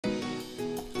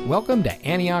Welcome to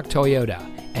Antioch Toyota,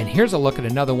 and here's a look at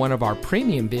another one of our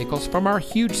premium vehicles from our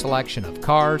huge selection of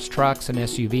cars, trucks, and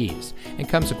SUVs, and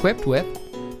comes equipped with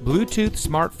Bluetooth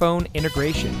smartphone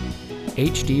integration,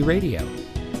 HD radio,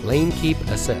 lane keep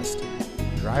assist,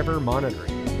 driver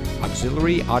monitoring,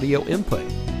 auxiliary audio input,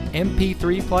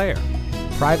 MP3 player,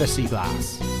 privacy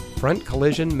glass, front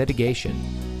collision mitigation,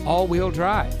 all-wheel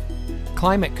drive,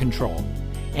 climate control,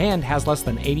 and has less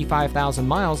than 85,000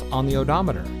 miles on the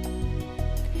odometer.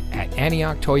 At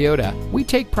Antioch Toyota, we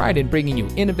take pride in bringing you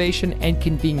innovation and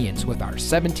convenience with our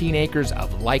 17 acres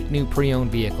of like-new pre-owned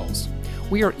vehicles.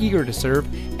 We are eager to serve,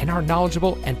 and our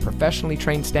knowledgeable and professionally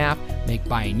trained staff make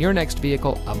buying your next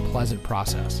vehicle a pleasant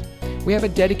process. We have a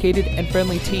dedicated and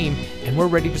friendly team, and we're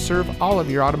ready to serve all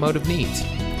of your automotive needs.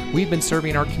 We've been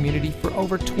serving our community for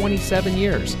over 27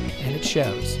 years, and it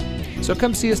shows. So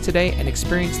come see us today and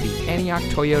experience the Antioch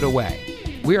Toyota way.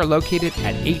 We are located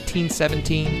at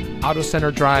 1817 Auto Center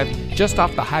Drive, just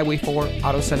off the Highway 4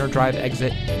 Auto Center Drive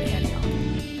exit in Antioch.